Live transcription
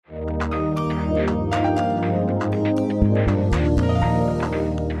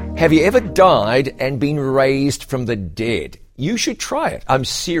Have you ever died and been raised from the dead? You should try it. I'm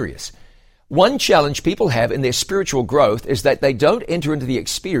serious. One challenge people have in their spiritual growth is that they don't enter into the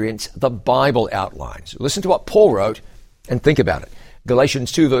experience the Bible outlines. Listen to what Paul wrote and think about it.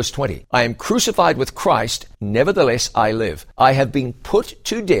 Galatians 2 verse 20. I am crucified with Christ, nevertheless I live. I have been put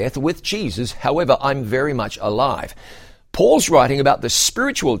to death with Jesus, however I'm very much alive. Paul's writing about the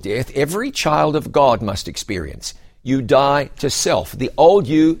spiritual death every child of God must experience. You die to self, the old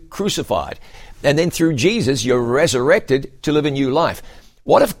you crucified. And then through Jesus, you're resurrected to live a new life.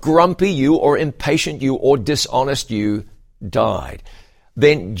 What if grumpy you or impatient you or dishonest you died?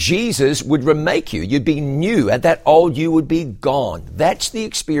 Then Jesus would remake you. You'd be new, and that old you would be gone. That's the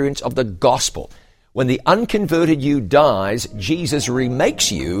experience of the gospel. When the unconverted you dies, Jesus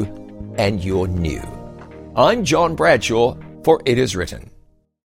remakes you, and you're new. I'm John Bradshaw, for It Is Written.